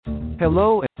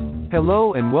Hello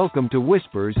and welcome to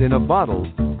Whispers in a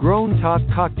Bottle, Grown Talk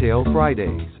Cocktail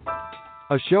Fridays.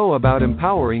 A show about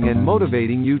empowering and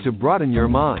motivating you to broaden your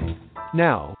mind.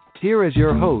 Now, here is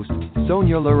your host,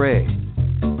 Sonia LeRae.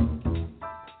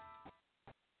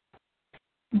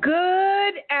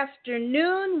 Good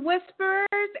afternoon, Whisperers,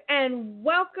 and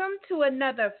welcome to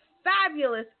another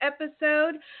fabulous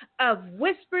episode of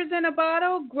Whispers in a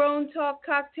Bottle, Grown Talk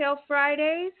Cocktail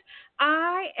Fridays.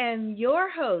 I am your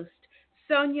host,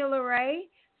 Sonia LeRae,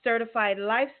 certified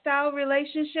lifestyle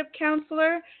relationship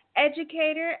counselor,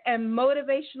 educator, and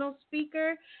motivational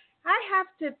speaker. I have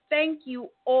to thank you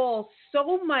all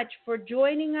so much for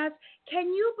joining us. Can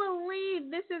you believe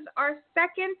this is our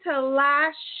second to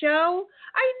last show?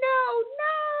 I know,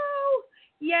 no!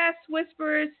 Yes,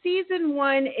 Whisperers, season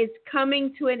 1 is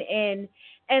coming to an end.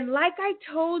 And like I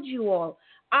told you all,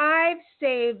 I've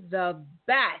saved the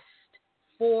best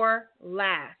for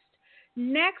last.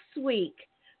 Next week,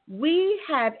 we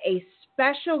have a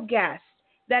special guest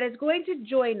that is going to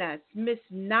join us, Miss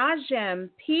Najem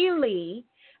P. Lee,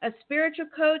 a spiritual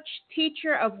coach,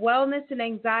 teacher of wellness and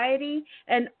anxiety,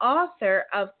 and author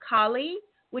of Kali,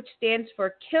 which stands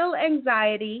for Kill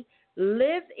Anxiety,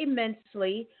 Live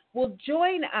Immensely, will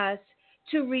join us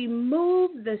to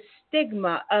remove the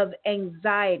stigma of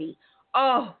anxiety.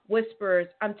 Oh, Whisperers,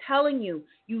 I'm telling you,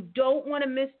 you don't want to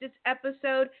miss this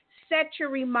episode. Set your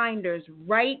reminders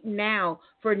right now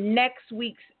for next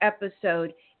week's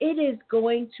episode. It is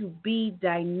going to be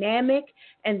dynamic,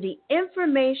 and the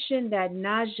information that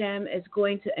Najem is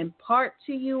going to impart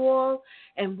to you all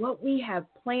and what we have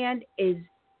planned is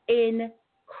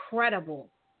incredible.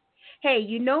 Hey,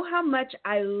 you know how much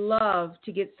I love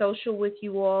to get social with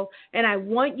you all, and I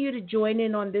want you to join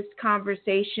in on this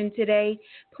conversation today.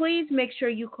 Please make sure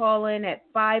you call in at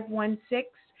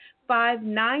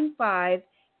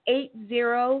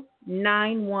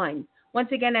 516-595-8091.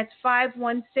 Once again, that's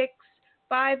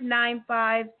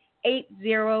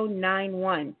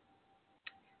 516-595-8091.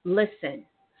 Listen,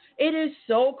 it is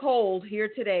so cold here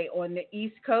today on the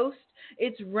East Coast.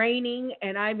 It's raining,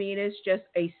 and I mean, it's just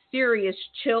a serious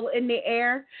chill in the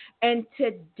air. And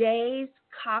today's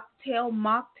cocktail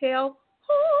mocktail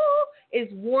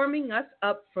is warming us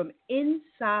up from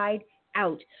inside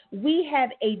out. We have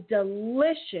a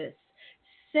delicious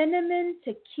cinnamon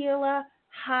tequila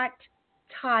hot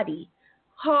toddy.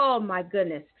 Oh, my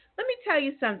goodness. Let me tell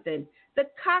you something. The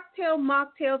cocktail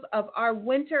mocktails of our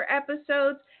winter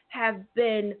episodes have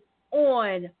been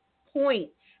on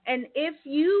point. And if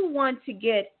you want to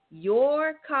get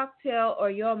your cocktail or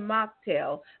your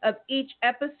mocktail of each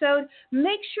episode,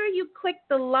 make sure you click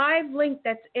the live link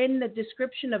that's in the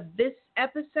description of this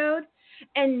episode,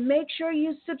 and make sure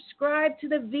you subscribe to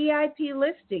the VIP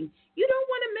listing. You don't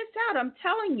want to miss out. I'm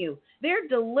telling you, they're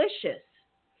delicious.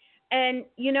 And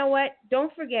you know what?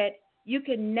 Don't forget, you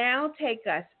can now take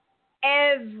us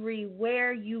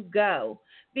everywhere you go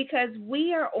because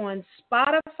we are on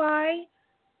Spotify,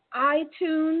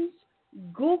 iTunes,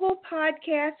 Google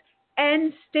Podcasts,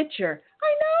 and Stitcher.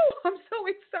 I know, I'm so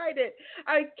excited.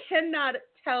 I cannot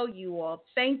tell you all,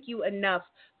 thank you enough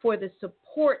for the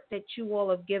support that you all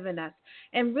have given us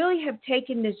and really have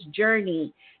taken this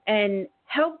journey and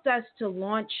helped us to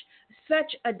launch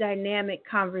such a dynamic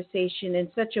conversation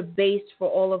and such a base for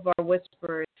all of our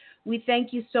whisperers. We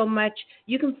thank you so much.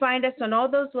 You can find us on all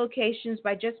those locations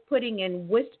by just putting in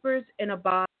Whispers in a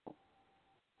Bottle.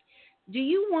 Do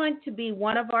you want to be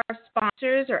one of our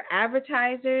sponsors or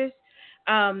advertisers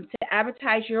to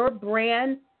advertise your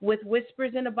brand with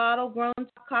Whispers in a Bottle, Grown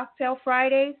Cocktail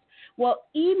Fridays? Well,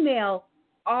 email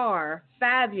our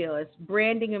fabulous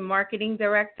branding and marketing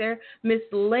director, Miss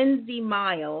Lindsay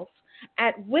Miles,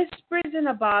 at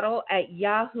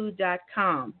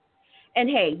whispersinabottle@yahoo.com. And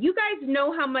hey, you guys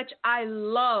know how much I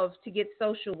love to get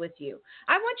social with you.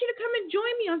 I want you to come and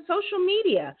join me on social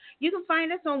media. You can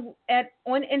find us on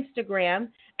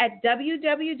Instagram at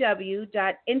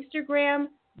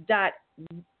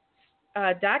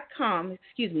www.instagram.com.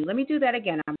 Excuse me, let me do that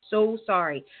again. I'm so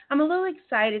sorry. I'm a little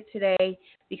excited today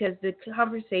because the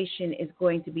conversation is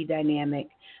going to be dynamic.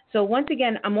 So once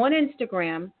again, I'm on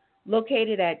Instagram,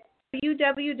 located at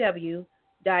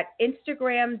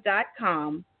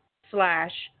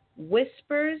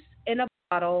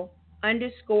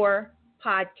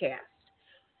www.instagram.com/whispers_in-a-bottle_podcast.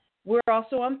 We're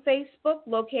also on Facebook,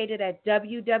 located at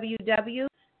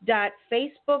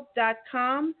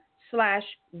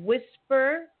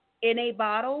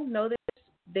www.facebook.com/whisperinabottle. Notice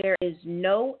there is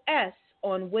no S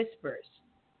on Whispers.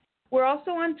 We're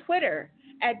also on Twitter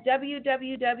at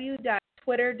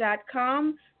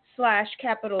www.twitter.com/WHISPERS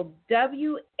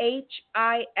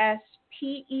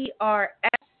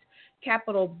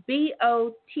capital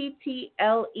BOTTLE,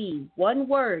 one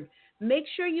word. Make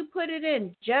sure you put it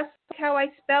in just like how I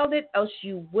spelled it, else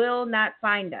you will not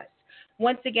find us.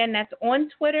 Once again, that's on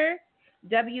Twitter,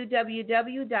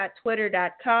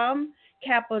 www.twitter.com,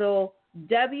 capital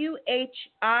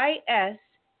WHISPERS,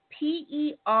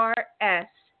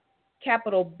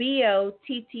 capital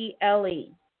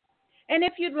BOTTLE. And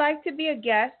if you'd like to be a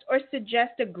guest or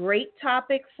suggest a great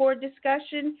topic for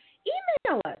discussion,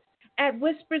 email us at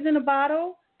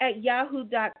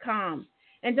whispersinabottle@yahoo.com.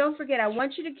 And don't forget, I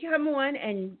want you to come on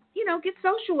and, get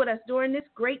social with us during this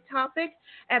great topic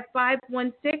at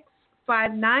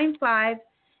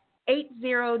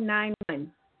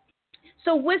 516-595-8091.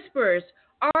 So, Whispers,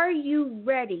 are you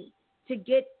ready to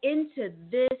get into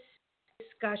this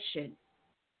discussion?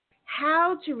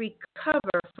 How to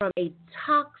recover from a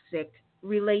toxic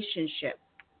relationship.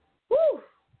 Whew.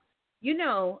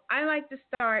 I like to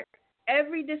start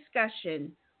every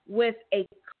discussion with a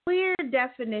clear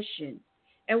definition,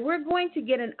 and we're going to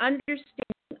get an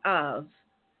understanding of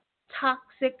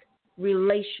toxic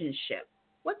relationship.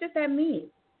 What does that mean?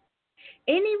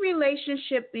 Any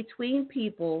relationship between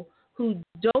people who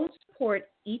don't support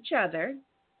each other,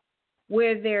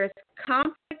 where there's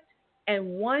conflict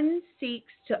and one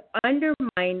seeks to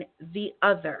undermine the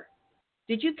other.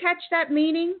 Did you catch that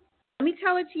meaning? Let me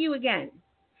tell it to you again.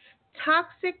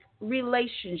 Toxic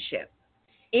relationship.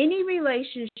 Any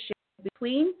relationship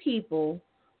between people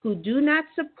who do not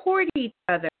support each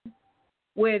other,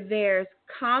 where there's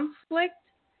conflict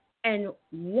and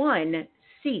one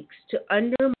seeks to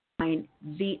undermine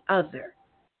the other.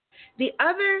 The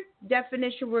other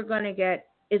definition we're going to get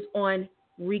is on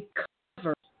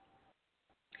recovery.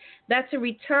 That's a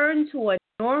return to a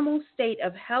normal state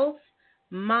of health,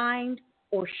 mind,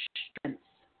 or strength.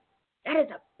 That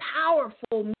is a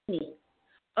powerful meaning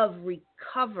of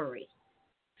recovery.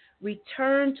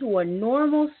 Return to a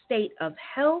normal state of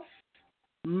health,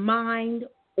 mind,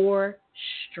 or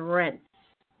strength.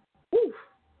 Ooh.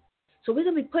 So we're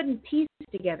going to be putting pieces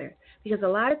together, because a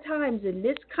lot of times in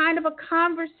this kind of a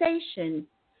conversation,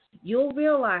 you'll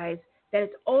realize that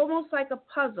it's almost like a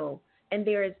puzzle, and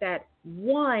there is that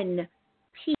one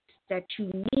piece that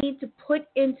you need to put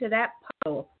into that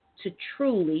puzzle to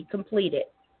truly complete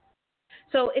it.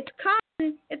 So it's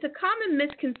a common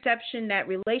misconception that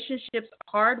relationships are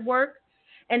hard work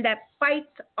and that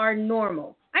fights are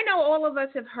normal. I know all of us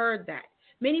have heard that.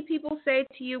 Many people say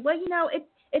to you, well,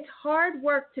 it's hard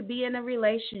work to be in a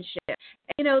relationship.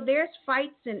 There's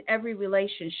fights in every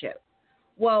relationship.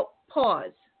 Well,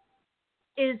 pause.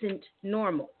 Isn't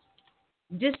normal.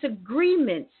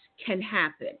 Disagreements can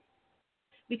happen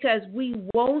because we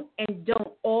won't and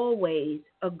don't always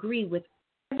agree with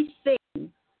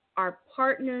everything our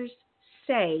partners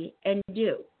say and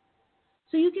do.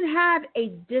 So you can have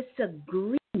a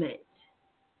disagreement,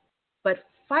 but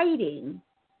fighting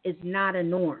is not a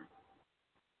norm.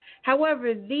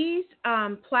 However, these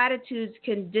platitudes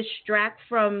can distract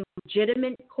from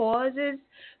legitimate causes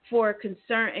for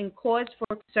concern and cause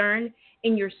for concern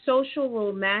in your social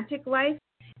romantic life,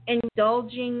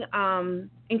 indulging,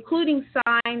 including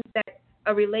signs that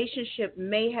a relationship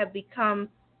may have become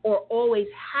or always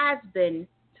has been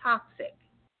toxic.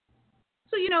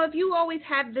 So, if you always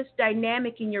have this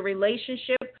dynamic in your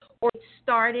relationship, or it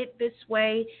started this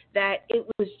way, that it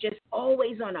was just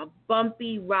always on a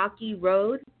bumpy, rocky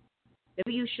road,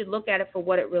 maybe you should look at it for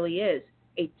what it really is,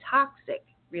 a toxic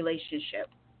relationship.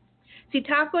 See,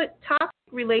 toxic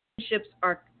relationships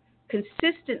are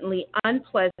consistently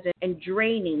unpleasant and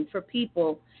draining for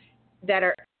people that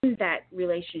are in that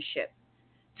relationship,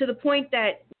 to the point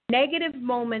that negative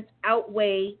moments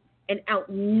outweigh and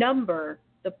outnumber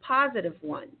the positive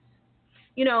ones.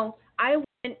 I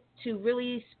went to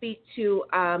really speak to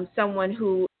someone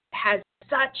who has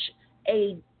such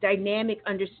a dynamic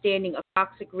understanding of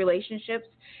toxic relationships.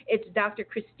 It's Dr.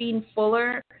 Christine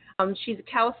Fuller. She's a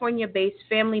California-based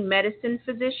family medicine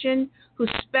physician who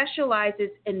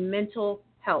specializes in mental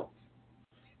health.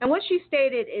 And what she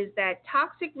stated is that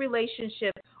toxic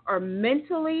relationships are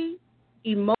mentally,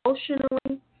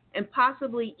 emotionally, and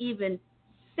possibly even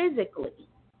physically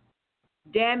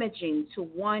damaging to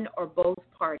one or both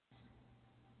parties.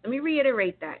 Let me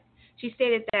reiterate that. She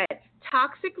stated that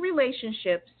toxic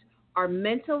relationships are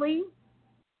mentally,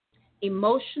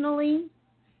 emotionally,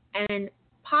 and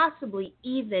possibly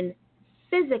even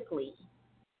physically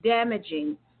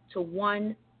damaging to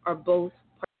one or both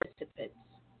participants.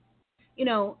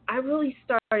 I really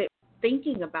started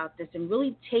thinking about this and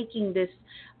really taking this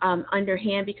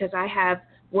underhand, because I have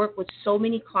worked with so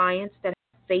many clients that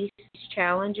have faced these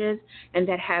challenges and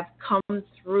that have come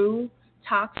through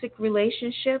toxic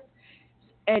relationships.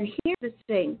 And here's the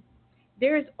thing.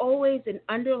 there is always an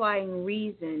underlying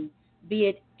reason, be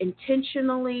it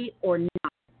intentionally or not.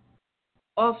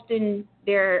 Often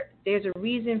there's a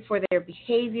reason for their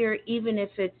behavior, even if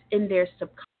it's in their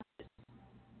subconscious.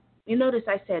 You notice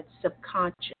I said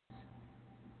subconscious,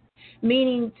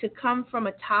 meaning to come from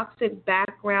a toxic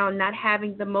background, not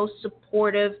having the most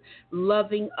supportive,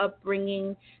 loving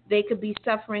upbringing. They could be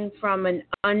suffering from an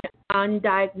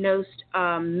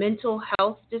undiagnosed mental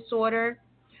health disorder,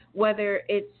 whether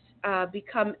it's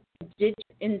become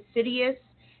insidious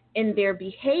in their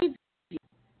behavior.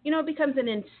 It becomes an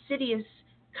insidious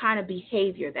kind of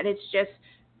behavior that it's just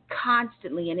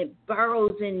constantly and it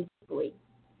burrows in deeply.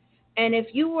 And if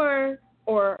you were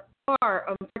or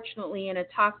are unfortunately in a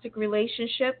toxic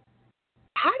relationship,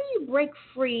 how do you break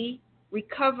free,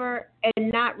 recover,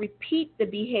 and not repeat the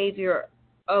behavior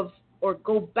of or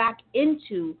go back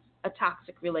into a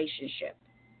toxic relationship?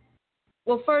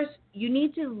 Well, first, you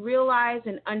need to realize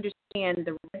and understand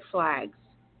the red flags.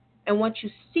 And once you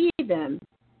see them,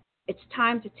 it's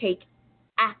time to take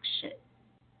action.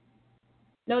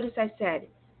 Notice I said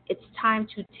it's time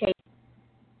to take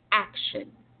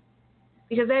action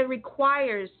because that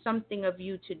requires something of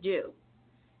you to do.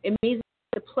 It means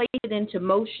to place it into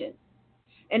motion.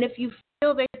 And if you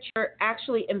feel that you're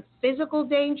actually in physical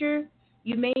danger,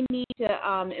 you may need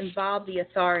to involve the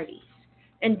authorities.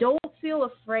 And don't feel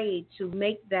afraid to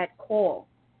make that call.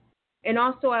 And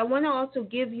also, I want to also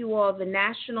give you all the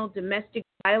National Domestic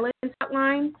Violence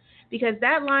Hotline because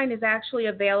that line is actually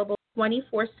available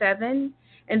 24/7,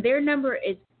 and their number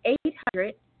is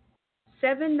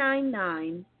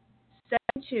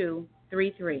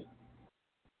 800-799-7233.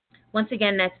 Once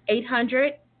again, that's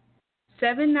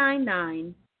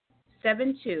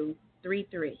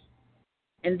 800-799-7233.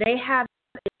 And they have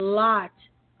a lot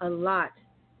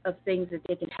of things that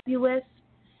they can help you with.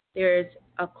 There's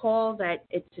a call that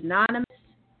it's anonymous.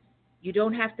 You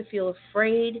don't have to feel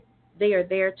afraid. They are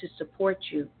there to support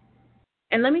you.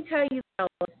 And let me tell you,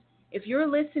 fellas, if you're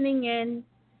listening in,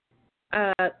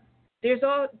 this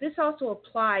also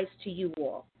applies to you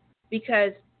all.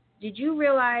 Because do you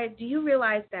realize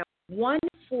that 1 in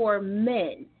 4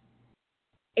 men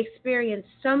experience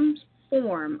some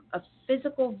form of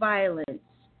physical violence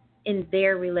in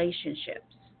their relationships?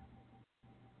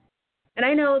 And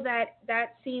I know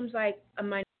that seems like a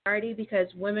minority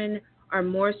because women are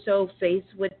more so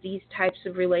faced with these types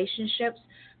of relationships.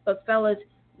 But fellas,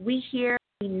 we hear,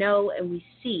 we know, and we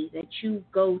see that you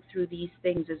go through these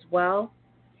things as well.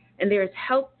 And there's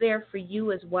help there for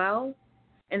you as well.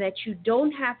 And that you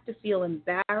don't have to feel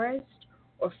embarrassed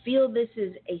or feel this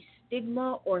is a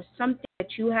stigma or something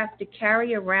that you have to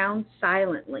carry around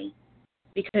silently,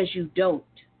 because you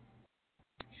don't.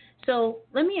 So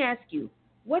let me ask you,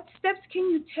 what steps can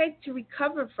you take to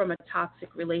recover from a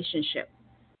toxic relationship?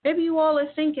 Maybe you all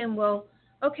are thinking, well,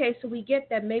 okay, so we get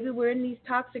that maybe we're in these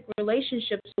toxic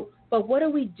relationships, but what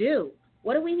do we do?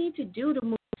 What do we need to do to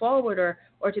move forward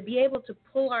or to be able to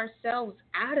pull ourselves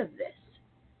out of this?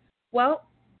 Well,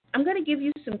 I'm going to give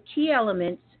you some key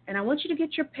elements, and I want you to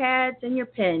get your pads and your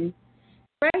pen,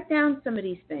 write down some of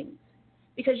these things,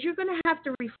 because you're going to have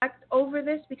to reflect over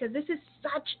this, because this is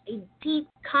such a deep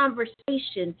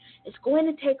conversation. It's going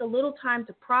to take a little time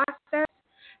to process,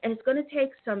 and it's going to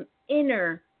take some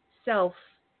inner self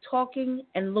talking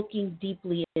and looking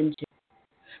deeply into.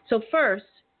 So first,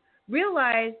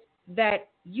 realize that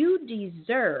you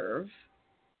deserve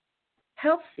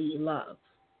healthy love.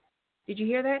 Did you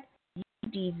hear that? You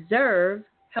deserve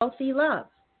healthy love.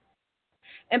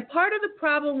 And part of the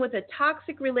problem with a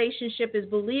toxic relationship is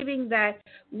believing that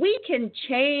we can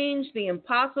change the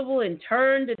impossible and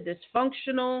turn the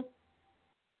dysfunctional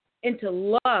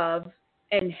into love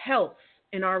and health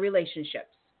in our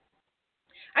relationships.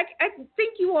 I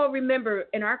think you all remember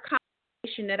in our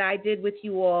conversation that I did with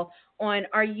you all on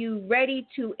are you ready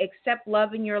to accept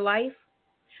love in your life?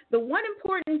 The one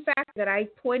important fact that I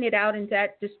pointed out in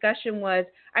that discussion was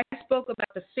I spoke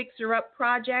about the fixer-up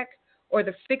project or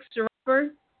the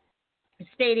fixer-upper,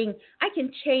 stating I can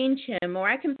change him or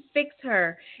I can fix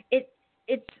her. It's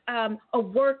a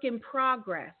work in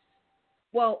progress.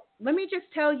 Well, let me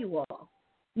just tell you all,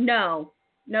 no.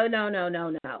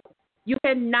 You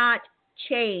cannot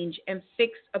change and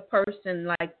fix a person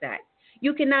like that.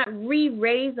 You cannot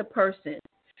re-raise a person.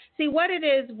 See, what it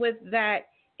is with that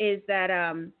is that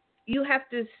you have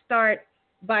to start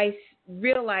by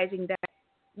realizing that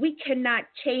we cannot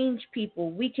change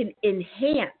people. We can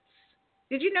enhance.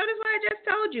 Did you notice what I just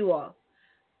told you all?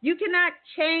 You cannot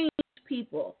change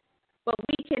people, but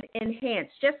we can enhance,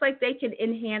 just like they can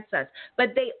enhance us.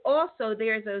 But they also,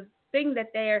 there's a thing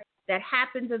that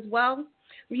happens as well.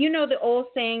 You know the old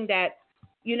saying that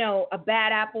a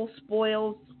bad apple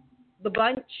spoils the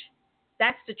bunch.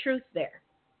 That's the truth there.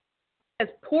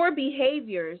 Because poor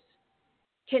behaviors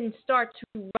can start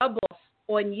to rub off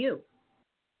on you.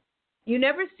 You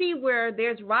never see where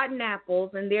there's rotten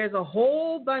apples and there's a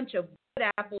whole bunch of good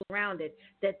apples around it,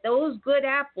 that those good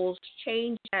apples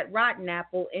change that rotten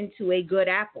apple into a good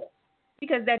apple,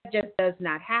 because that just does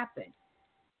not happen.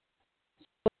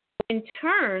 So in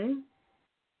turn,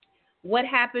 what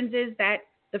happens is that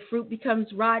the fruit becomes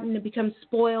rotten, it becomes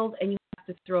spoiled, and you have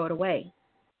to throw it away.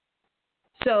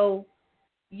 So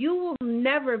you will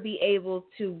never be able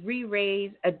to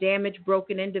re-raise a damaged,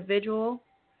 broken individual.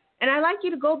 And I'd like you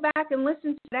to go back and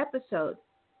listen to that episode,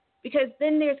 because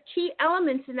then there's key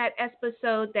elements in that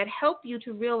episode that help you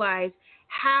to realize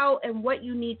how and what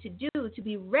you need to do to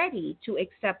be ready to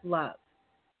accept love.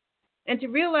 And to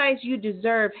realize you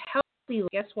deserve healthy,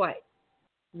 guess what?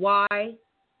 Y-O-U.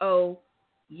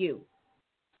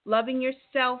 Loving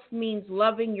yourself means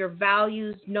loving your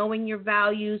values, knowing your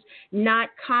values, not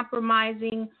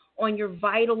compromising on your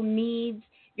vital needs.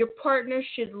 Your partner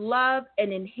should love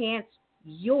and enhance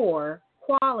your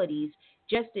qualities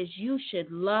just as you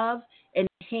should love and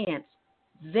enhance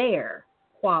their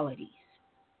qualities.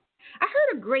 I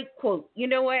heard a great quote. You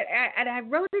know what? I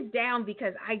wrote it down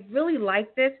because I really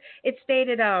like this. It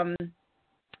stated,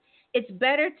 it's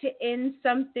better to end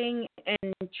something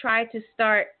and try to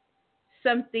start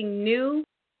something new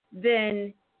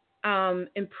than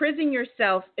imprison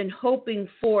yourself in hoping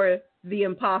for the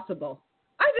impossible.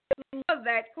 I just love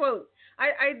that quote.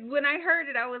 I when I heard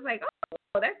it, I was like,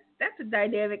 oh, that's a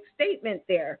dynamic statement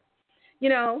there.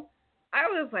 I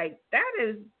was like, that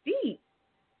is deep.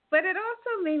 But it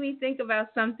also made me think about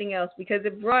something else, because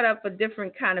it brought up a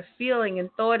different kind of feeling and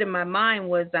thought in my mind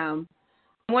was, I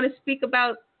want to speak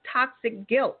about toxic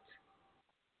guilt.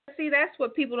 See, that's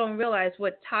what people don't realize,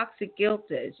 what toxic guilt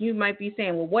is. You might be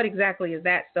saying, well, what exactly is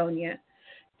that, Sonia?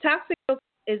 Toxic guilt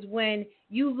is when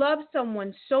you love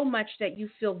someone so much that you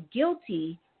feel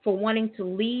guilty for wanting to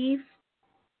leave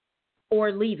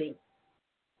or leaving.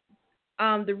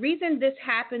 The reason this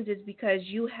happens is because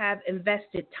you have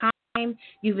invested time,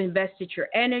 you've invested your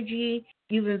energy,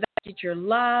 you've invested your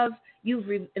love, you've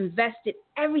invested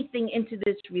everything into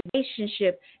this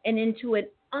relationship and into an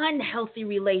unhealthy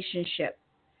relationship.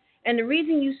 And the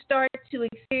reason you start to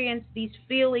experience these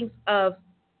feelings of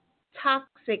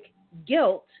toxic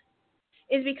guilt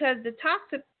is because the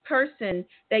toxic person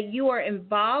that you are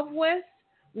involved with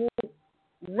will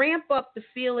ramp up the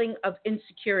feeling of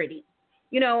insecurity.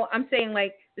 I'm saying,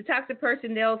 like, the toxic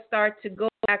person, they'll start to go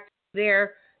back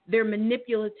to their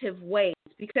manipulative ways.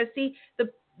 Because, see,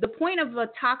 the point of a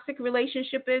toxic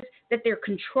relationship is that they're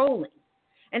controlling.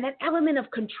 And that element of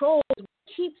control is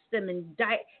what keeps them in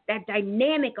that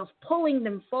dynamic of pulling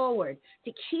them forward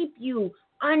to keep you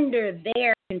under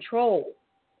their control.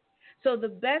 So the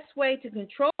best way to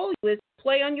control you is to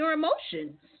play on your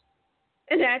emotions.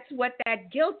 And that's what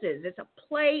that guilt is. It's a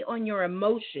play on your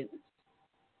emotions.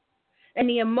 And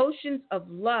the emotions of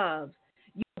love.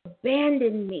 You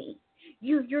abandoned me.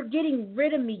 You're getting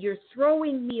rid of me. You're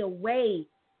throwing me away.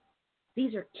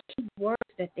 These are key words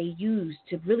that they use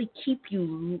to really keep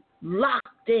you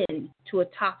locked in to a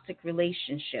toxic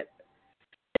relationship.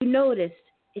 You notice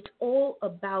it's all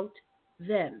about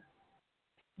them.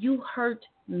 You hurt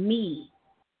me.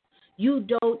 You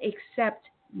don't accept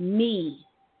me.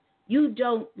 You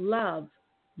don't love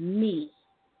me.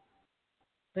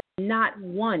 But not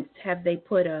once have they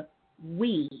put a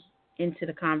we into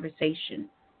the conversation.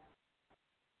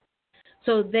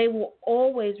 So they will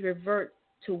always revert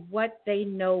to what they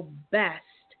know best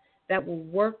that will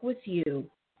work with you,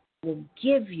 will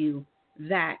give you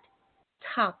that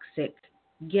toxic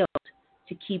guilt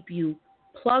to keep you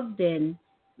plugged in,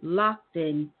 locked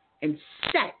in, and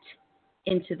set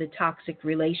into the toxic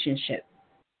relationship.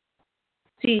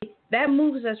 See, that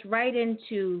moves us right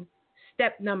into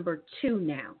step number 2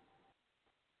 now.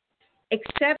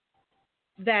 Accept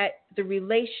that the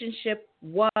relationship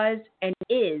was and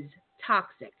is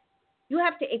toxic. You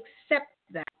have to accept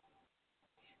that.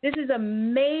 This is a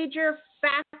major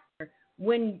factor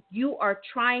when you are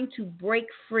trying to break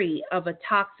free of a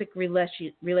toxic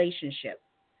relationship.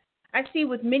 I see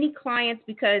with many clients,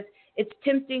 because it's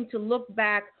tempting to look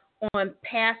back on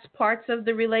past parts of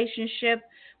the relationship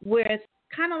where it's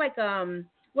kind of like,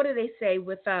 what do they say,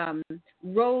 with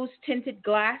rose-tinted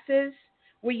glasses,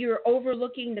 where you're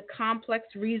overlooking the complex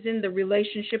reason the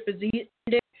relationship is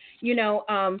ended.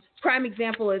 Prime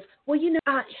example is,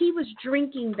 he was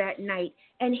drinking that night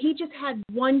and he just had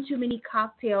one too many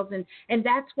cocktails and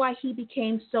that's why he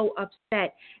became so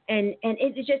upset and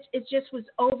it just was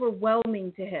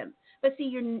overwhelming to him. But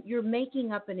see, you're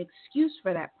making up an excuse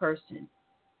for that person.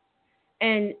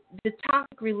 And the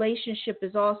toxic relationship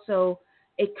is also,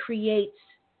 it creates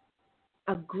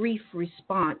a grief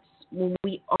response when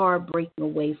we are breaking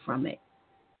away from it.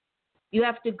 You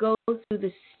have to go through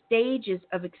the stages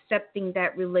of accepting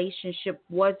that relationship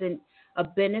wasn't a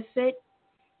benefit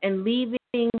and leaving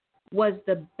was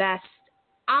the best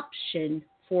option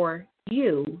for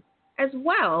you as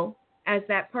well as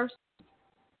that person.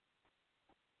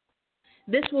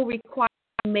 This will require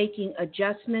making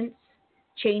adjustments,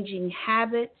 changing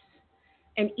habits,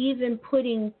 and even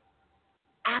putting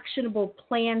actionable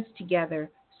plans together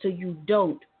so you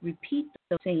don't repeat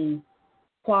the same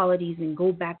qualities and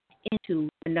go back into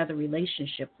another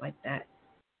relationship like that.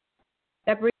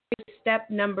 That brings us to step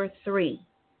number 3.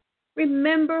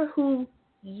 Remember who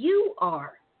you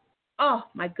are. Oh,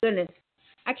 my goodness.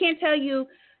 I can't tell you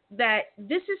that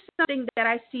this is something that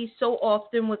I see so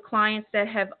often with clients that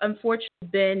have unfortunately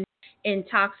been in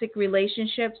toxic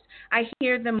relationships. I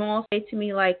hear them all say to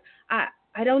me, like,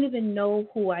 I don't even know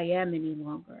who I am any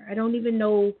longer. I don't even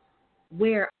know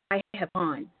where I have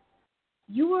gone.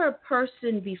 You were a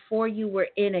person before you were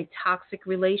in a toxic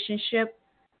relationship,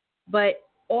 but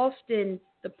often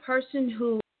the person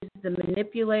who is the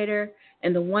manipulator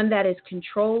and the one that is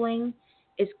controlling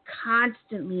is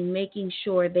constantly making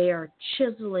sure they are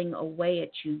chiseling away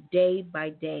at you day by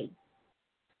day.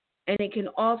 And it can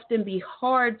often be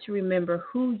hard to remember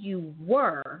who you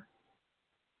were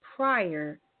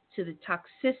prior to the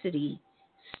toxicity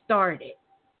started.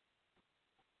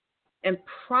 And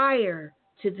prior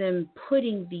to them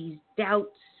putting these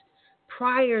doubts,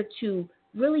 prior to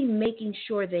really making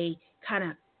sure they kind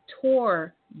of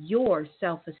tore your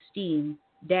self-esteem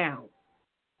down.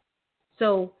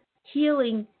 So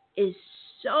healing is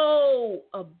so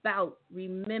about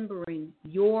remembering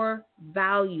your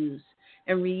values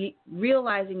and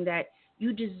realizing that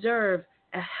you deserve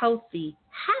a healthy,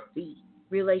 happy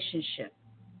relationship.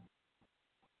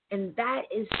 And that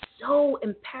is so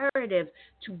imperative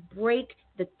to break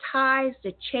the ties,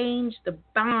 to change the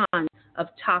bond of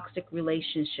toxic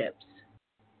relationships.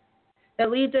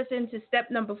 That leads us into step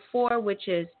number 4, which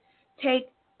is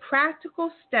take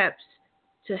practical steps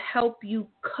to help you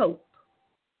cope.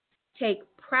 Take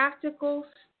practical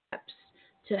steps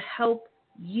to help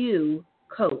you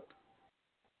cope.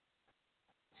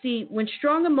 See, when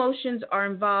strong emotions are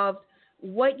involved,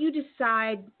 what you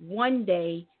decide one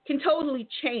day can totally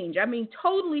change. I mean,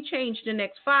 totally change the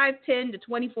next 5, 10 to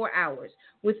 24 hours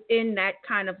within that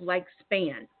kind of like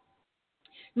span.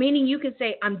 Meaning you can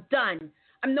say, I'm done.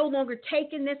 I'm no longer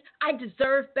taking this. I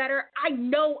deserve better. I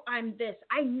know I'm this.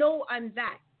 I know I'm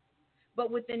that.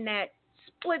 But within that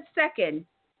split second,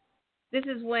 this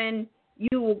is when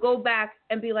you will go back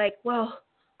and be like, well,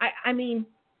 I mean,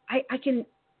 I can,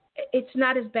 it's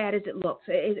not as bad as it looks.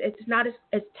 It's not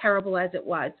as terrible as it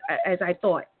was, as I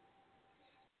thought.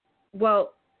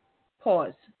 Well,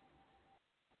 pause.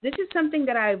 This is something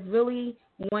that I really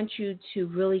want you to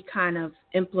really kind of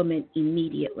implement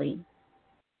immediately.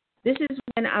 This is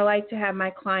when I like to have my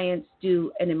clients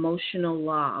do an emotional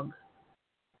log.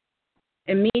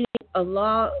 And meaning a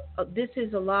log, this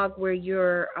is a log where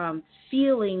you're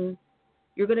feeling,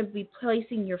 you're going to be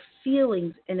placing your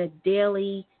feelings in a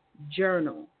daily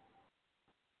journal.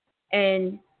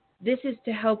 And this is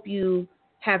to help you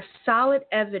have solid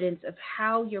evidence of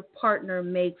how your partner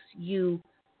makes you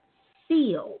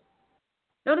feel.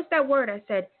 Notice that word I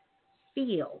said,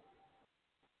 feel.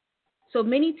 So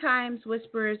many times,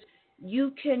 Whisperers,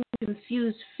 you can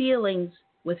confuse feelings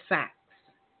with facts.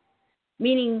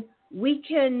 Meaning we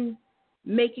can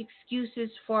make excuses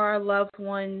for our loved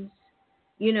ones.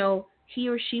 You know, he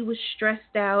or she was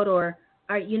stressed out, or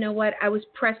you know what, I was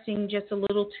pressing just a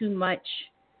little too much,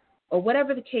 or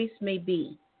whatever the case may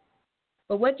be.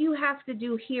 But what you have to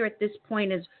do here at this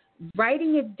point is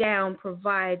writing it down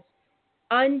provides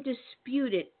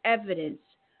undisputed evidence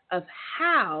of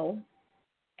how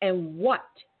and what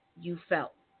you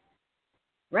felt.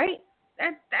 Right?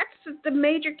 That's the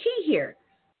major key here.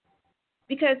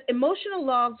 Because emotional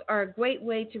logs are a great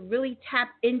way to really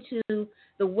tap into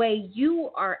the way you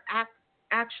are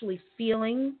actually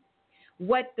feeling,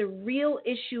 what the real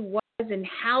issue was, and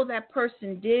how that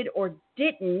person did or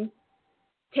didn't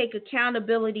take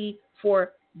accountability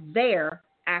for their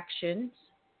actions.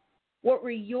 What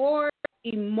were your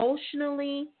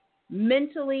emotionally,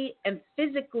 mentally, and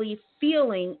physically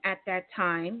feeling at that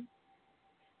time?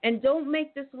 And don't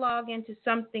make this log into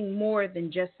something more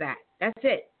than just that. That's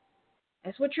it.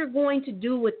 That's what you're going to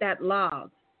do with that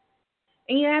log.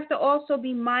 And you have to also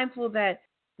be mindful that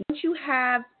once you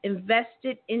have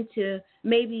invested into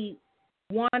maybe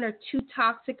 1 or 2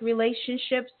 toxic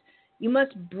relationships, You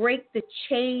must break the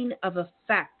chain of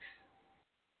effects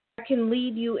that can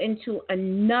lead you into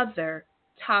another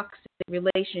toxic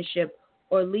relationship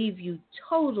or leave you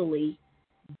totally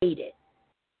jaded.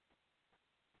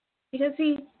 Because,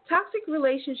 see, toxic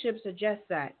relationships are just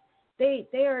that. They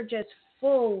are just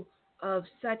full of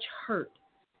such hurt,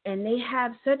 and they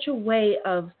have such a way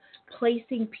of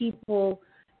placing people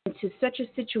into such a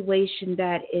situation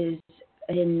that is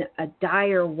in a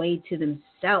dire way to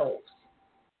themselves.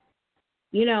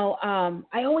 You know,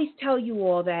 I always tell you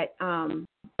all that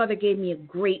mother gave me a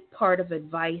great part of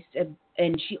advice,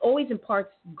 and she always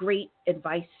imparts great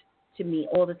advice to me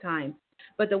all the time.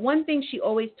 But the one thing she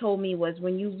always told me was,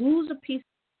 when you lose a piece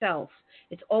of yourself,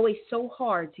 it's always so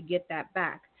hard to get that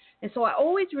back. And so I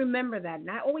always remember that,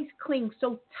 and I always cling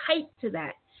so tight to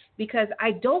that because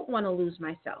I don't want to lose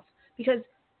myself. Because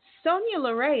Sonia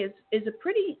LeRae is a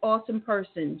pretty awesome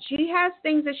person. She has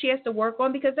things that she has to work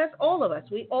on, because that's all of us.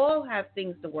 We all have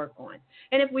things to work on.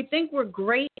 And if we think we're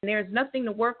great and there's nothing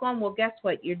to work on, well, guess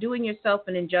what? You're doing yourself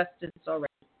an injustice already.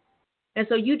 And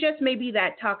so you just may be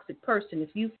that toxic person if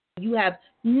you have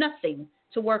nothing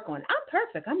to work on. I'm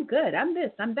perfect. I'm good. I'm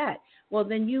this. I'm that. Well,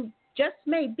 then you just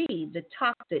may be the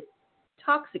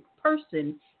toxic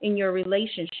person in your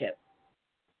relationship.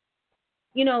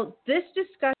 You know, this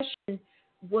discussion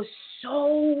was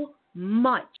so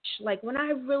much. Like, when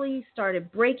I really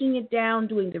started breaking it down,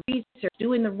 doing the research,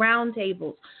 doing the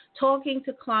roundtables, talking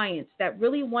to clients that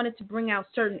really wanted to bring out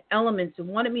certain elements and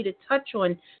wanted me to touch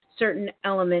on certain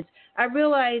elements, I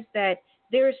realized that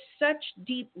there's such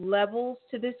deep levels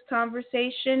to this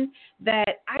conversation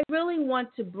that I really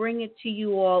want to bring it to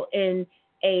you all in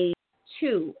a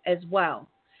 2 as well.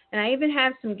 And I even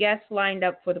have some guests lined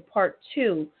up for the part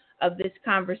 2 of this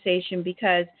conversation,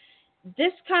 because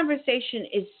this conversation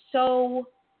is so,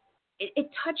 it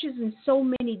touches in so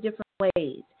many different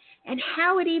ways. And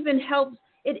how it even helps,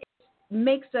 it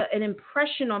makes an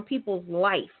impression on people's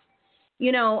life.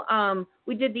 You know,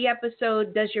 we did the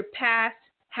episode, Does Your Past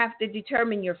Have to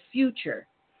Determine Your Future?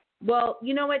 Well,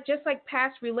 you know what? Just like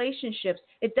past relationships,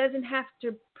 it doesn't have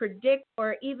to predict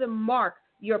or even mark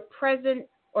your present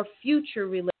or future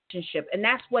relationship. And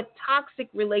that's what toxic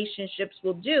relationships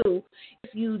will do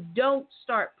if you don't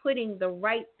start putting the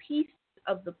right pieces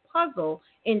of the puzzle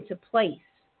into place.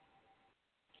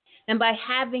 And by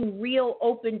having real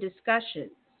open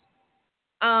discussions.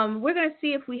 We're going to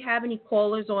see if we have any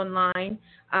callers online.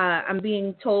 I'm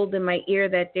being told in my ear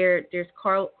that there's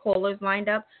callers lined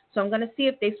up. So I'm going to see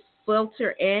if they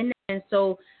filter in. And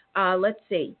so let's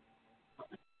see.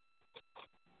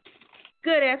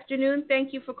 Good afternoon.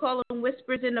 Thank you for calling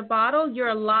Whispers in a Bottle.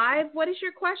 You're live. What is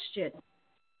your question?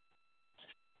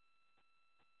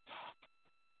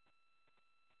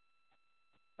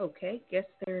 Okay, guess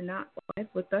they're not live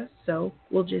with us, so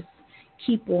we'll just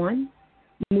keep on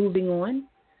moving on.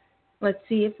 Let's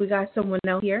see if we got someone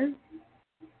else here.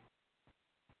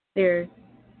 They're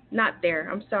not there.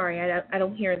 I'm sorry, I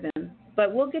don't hear them.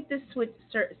 But we'll get this switch,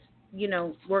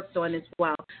 worked on as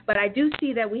well. But I do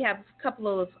see that we have a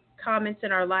couple of comments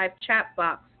in our live chat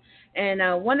box. And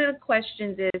one of the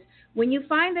questions is, when you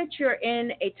find that you're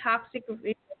in a toxic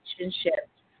relationship,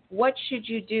 what should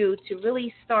you do to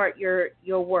really start your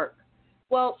work?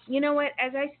 Well, you know what?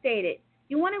 As I stated,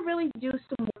 you want to really do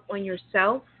some work on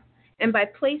yourself, and by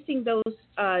placing those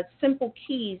simple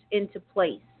keys into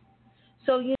place.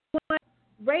 So you know what?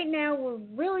 Right now we're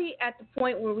really at the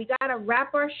point where we got to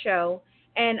wrap our show,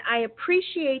 and I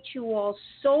appreciate you all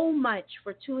so much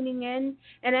for tuning in.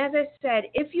 And as I said,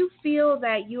 if you feel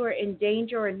that you are in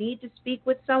danger or need to speak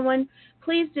with someone,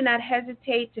 please do not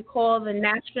hesitate to call the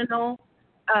National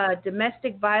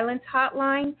Domestic Violence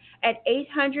Hotline at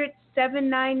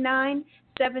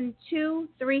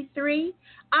 800-799-7233.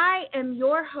 I am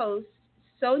your host,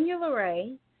 Sonia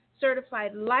LeRae,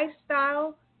 certified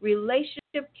lifestyle,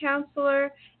 relationship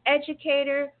counselor,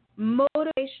 educator,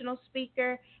 motivational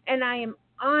speaker, and I am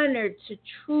honored to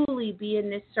truly be in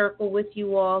this circle with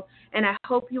you all, and I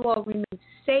hope you all remain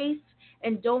safe,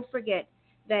 and don't forget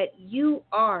that you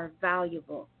are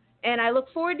valuable. And I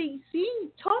look forward to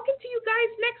talking to you guys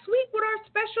next week with our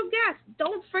special guest.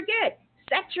 Don't forget,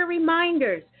 set your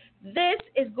reminders. This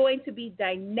is going to be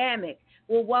dynamic.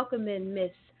 We'll welcome in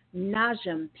Miss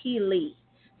Najam P. Lee.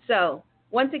 So,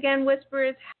 once again,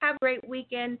 Whisperers, have a great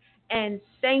weekend, and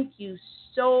thank you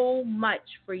so much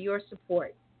for your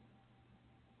support.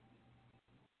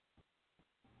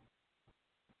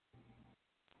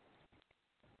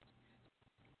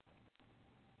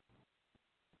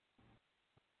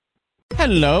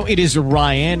 Hello, it is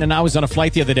Ryan, and I was on a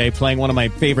flight the other day playing one of my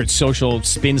favorite social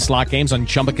spin slot games on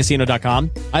ChumbaCasino.com.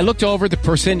 I looked over at the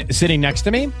person sitting next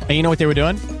to me, and you know what they were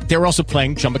doing? They were also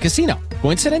playing Chumba Casino.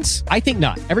 Coincidence? I think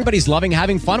not. Everybody's loving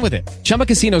having fun with it. Chumba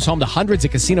Casino is home to hundreds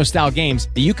of casino-style games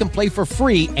that you can play for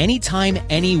free anytime,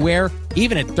 anywhere,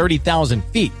 even at 30,000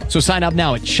 feet. So sign up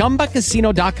now at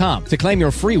ChumbaCasino.com to claim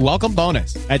your free welcome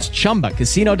bonus. That's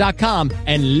ChumbaCasino.com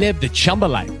and live the Chumba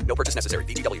life. No purchase necessary.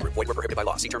 VGW Group. Void where prohibited by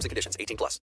law. See terms and conditions. 18+.